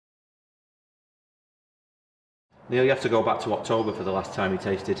Neil, you have to go back to October for the last time you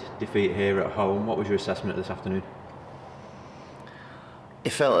tasted defeat here at home. What was your assessment of this afternoon?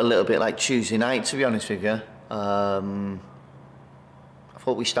 It felt a little bit like Tuesday night, to be honest with you. I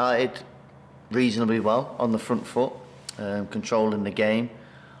thought we started reasonably well on the front foot, controlling the game.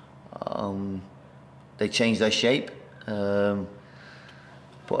 They changed their shape,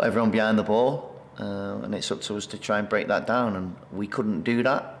 put everyone behind the ball, and it's up to us to try and break that down, and we couldn't do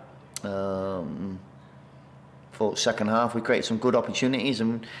that. Thought second half we created some good opportunities,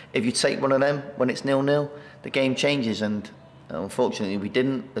 and if you take one of them when it's 0-0, the game changes, and unfortunately we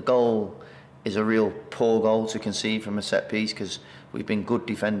didn't. The goal is a real poor goal to concede from a set piece, because we've been good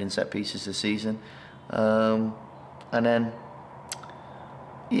defending set pieces this season, and then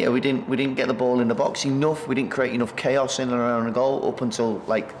yeah, we didn't get the ball in the box enough. We didn't create enough chaos in and around the goal up until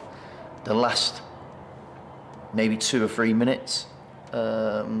like the last maybe 2 or 3 minutes.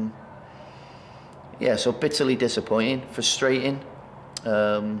 Yeah, so bitterly disappointing, frustrating.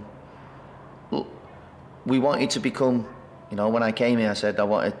 We wanted to become, you know, when I came here I said I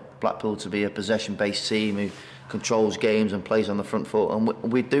wanted Blackpool to be a possession-based team who controls games and plays on the front foot, and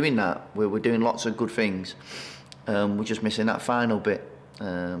we're doing that. We're doing lots of good things. We're just missing that final bit,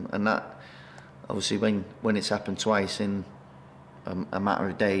 and that obviously when it's happened twice in a matter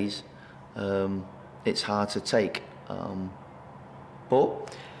of days, it's hard to take.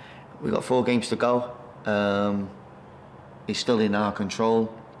 But we've got 4 games to go. It's still in our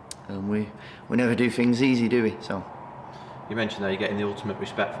control, and we never do things easy, do we? So. You mentioned that you're getting the ultimate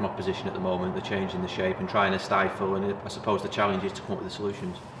respect from opposition at the moment, the change in the shape and trying to stifle, and I suppose the challenge is to come up with the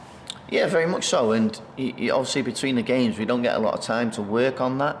solutions. Yeah, very much so, and obviously between the games we don't get a lot of time to work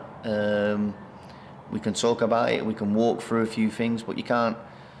on that. We can talk about it, we can walk through a few things, but you can't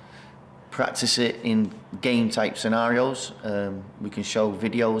practice it in game type scenarios. We can show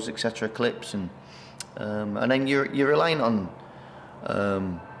videos, etc., clips, and then you're relying on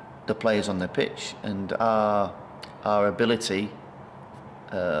the players on the pitch, and our ability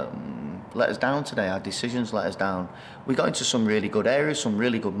let us down today. Our decisions let us down. We got into some really good areas, some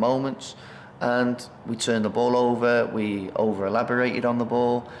really good moments, and we turned the ball over. We over elaborated on the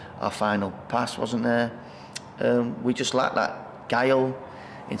ball. Our final pass wasn't there. We just lacked that guile,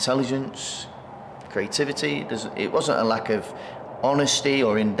 intelligence, creativity. It wasn't a lack of honesty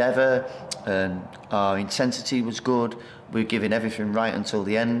or endeavour, and our intensity was good. We were giving everything right until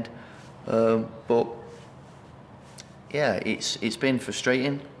the end, but yeah, it's been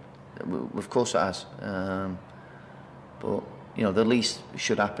frustrating. Of course it has, but you know, the least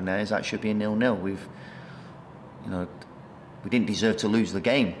should happen there is that should be a 0-0. We didn't deserve to lose the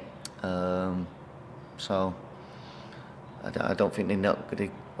game, so I don't think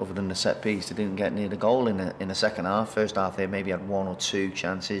they other than the set piece, they didn't get near the goal in the second half. First half they maybe had 1 or 2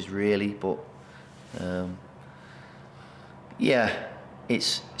 chances really, but yeah,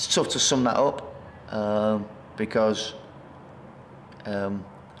 it's tough to sum that up, because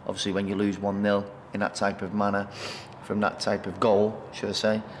obviously when you lose 1-0 in that type of manner from that type of goal, should I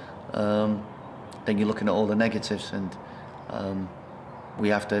say, then you're looking at all the negatives, and we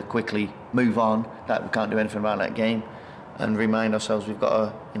have to quickly move on, that we can't do anything about that game, and remind ourselves we've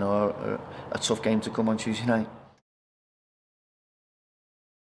got a tough game to come on Tuesday night.